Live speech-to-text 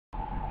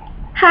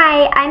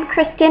Hi, I'm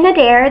Kristen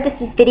Adair. This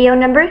is video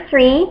number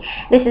 3.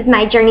 This is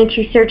my journey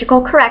to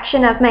surgical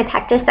correction of my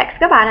Pectus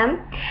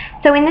Excavatum.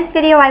 So in this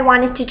video I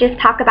wanted to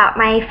just talk about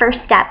my first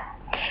step.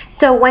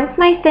 So once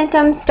my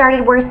symptoms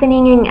started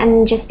worsening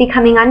and just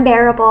becoming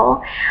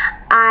unbearable,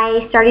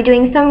 I started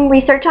doing some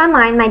research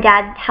online. My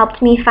dad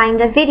helped me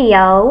find a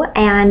video,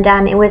 and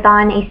it was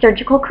on a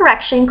surgical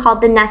correction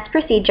called the Nest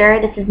procedure.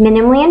 This is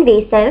minimally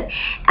invasive.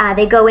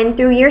 They go in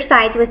through your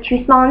sides with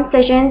 2 small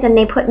incisions, and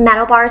they put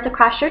metal bars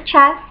across your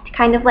chest,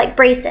 kind of like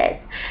braces.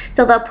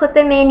 So they'll put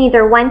them in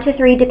either 1 to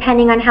 3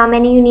 depending on how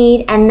many you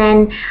need, and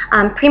then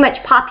pretty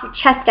much pop your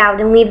chest out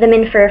and leave them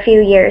in for a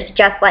few years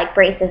just like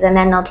braces, and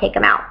then they'll take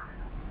them out.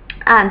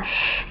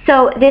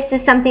 So this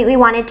is something we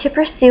wanted to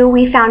pursue.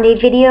 We found a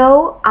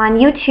video on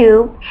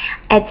YouTube.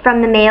 It's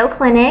from the Mayo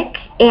Clinic,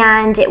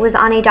 and it was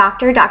on a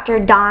doctor, Dr.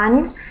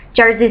 Dawn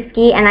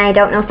Jarzewski, and I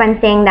don't know if I'm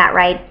saying that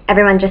right.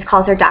 Everyone just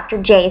calls her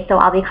Dr. J, so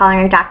I'll be calling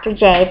her Dr.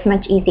 J. It's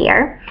much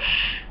easier.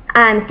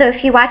 So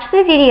if you watch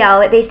the video,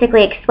 it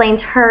basically explains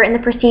her and the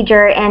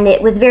procedure, and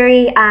it was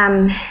very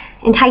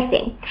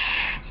enticing.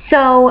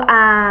 So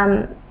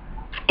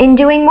in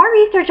doing more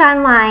research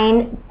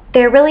online,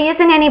 there really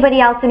isn't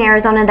anybody else in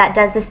Arizona that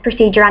does this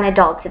procedure on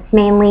adults. It's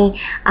mainly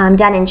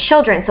done in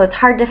children, so it's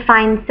hard to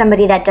find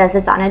somebody that does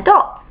this on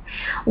adults.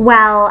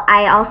 Well,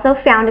 I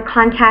also found a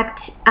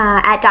contact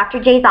at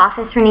Dr. J's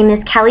office. Her name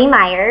is Kelly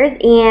Myers,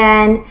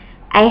 and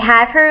I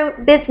have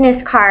her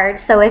business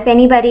card, so if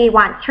anybody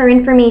wants her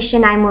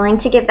information, I'm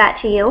willing to give that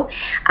to you.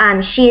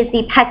 She is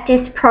the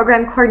Pectus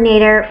Program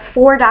Coordinator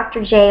for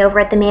Dr. J over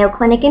at the Mayo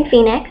Clinic in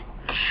Phoenix.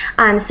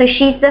 So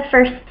she's the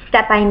first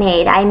step I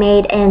made. I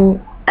made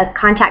a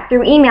contact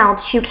through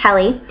email to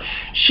Kelly.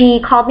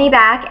 She called me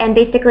back and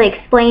basically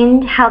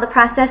explained how the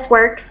process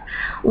works,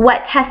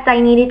 what tests I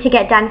needed to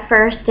get done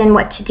first, and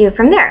what to do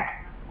from there.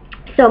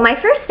 So my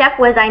first step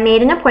was I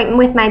made an appointment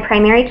with my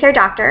primary care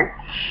doctor,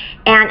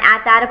 and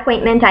at that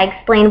appointment I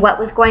explained what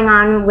was going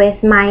on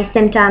with my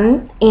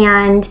symptoms,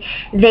 and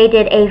they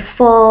did a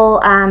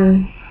full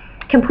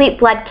complete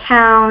blood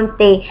count.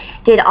 They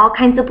did all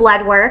kinds of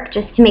blood work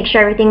just to make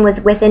sure everything was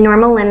within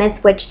normal limits,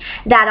 which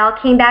that all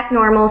came back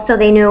normal, so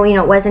they knew,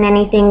 it wasn't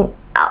anything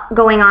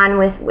going on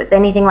with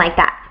anything like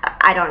that.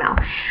 I don't know.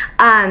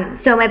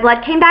 So my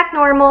blood came back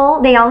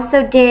normal. They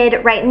also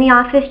did, right in the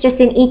office, just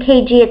an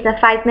EKG. It's a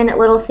 5-minute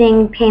little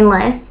thing,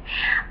 painless.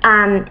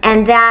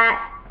 And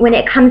that, when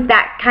it comes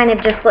back, kind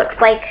of just looks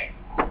like,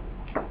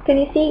 can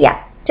you see?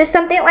 Yeah, just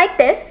something like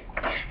this.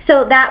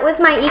 So that was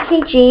my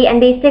EKG,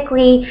 and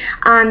basically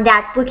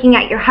that's looking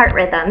at your heart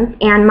rhythms,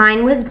 and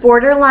mine was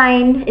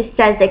borderline. It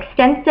says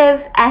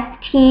extensive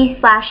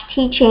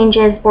ST/T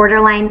changes,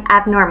 borderline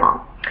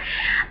abnormal.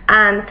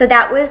 So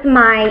that was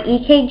my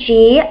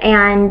EKG,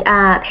 and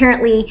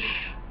apparently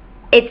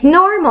it's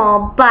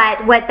normal,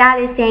 but what that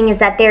is saying is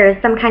that there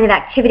is some kind of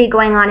activity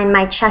going on in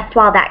my chest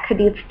wall that could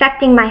be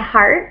affecting my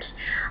heart,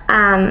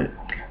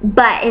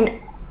 but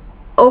in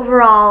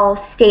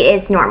overall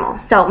state is normal.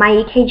 So my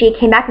EKG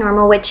came back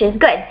normal, which is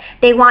good.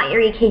 They want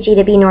your EKG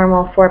to be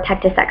normal for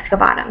Pectus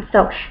Excavatum.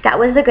 So that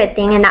was a good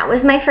thing, and that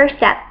was my first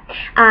step.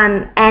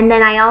 And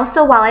then I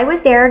also, while I was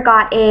there,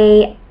 got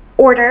a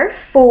order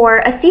for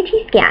a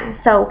CT scan.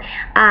 So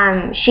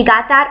she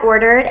got that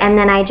ordered, and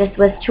then I just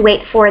was to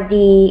wait for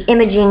the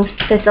imaging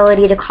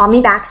facility to call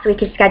me back so we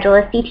could schedule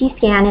a CT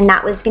scan, and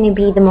that was going to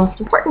be the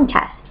most important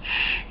test.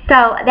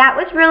 So that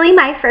was really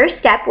my first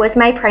step with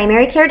my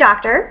primary care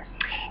doctor.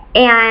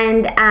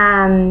 And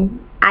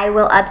I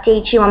will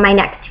update you on my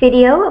next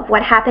video of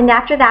what happened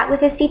after that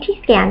with a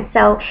CT scan.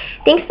 So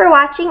thanks for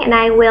watching, and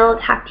I will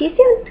talk to you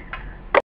soon.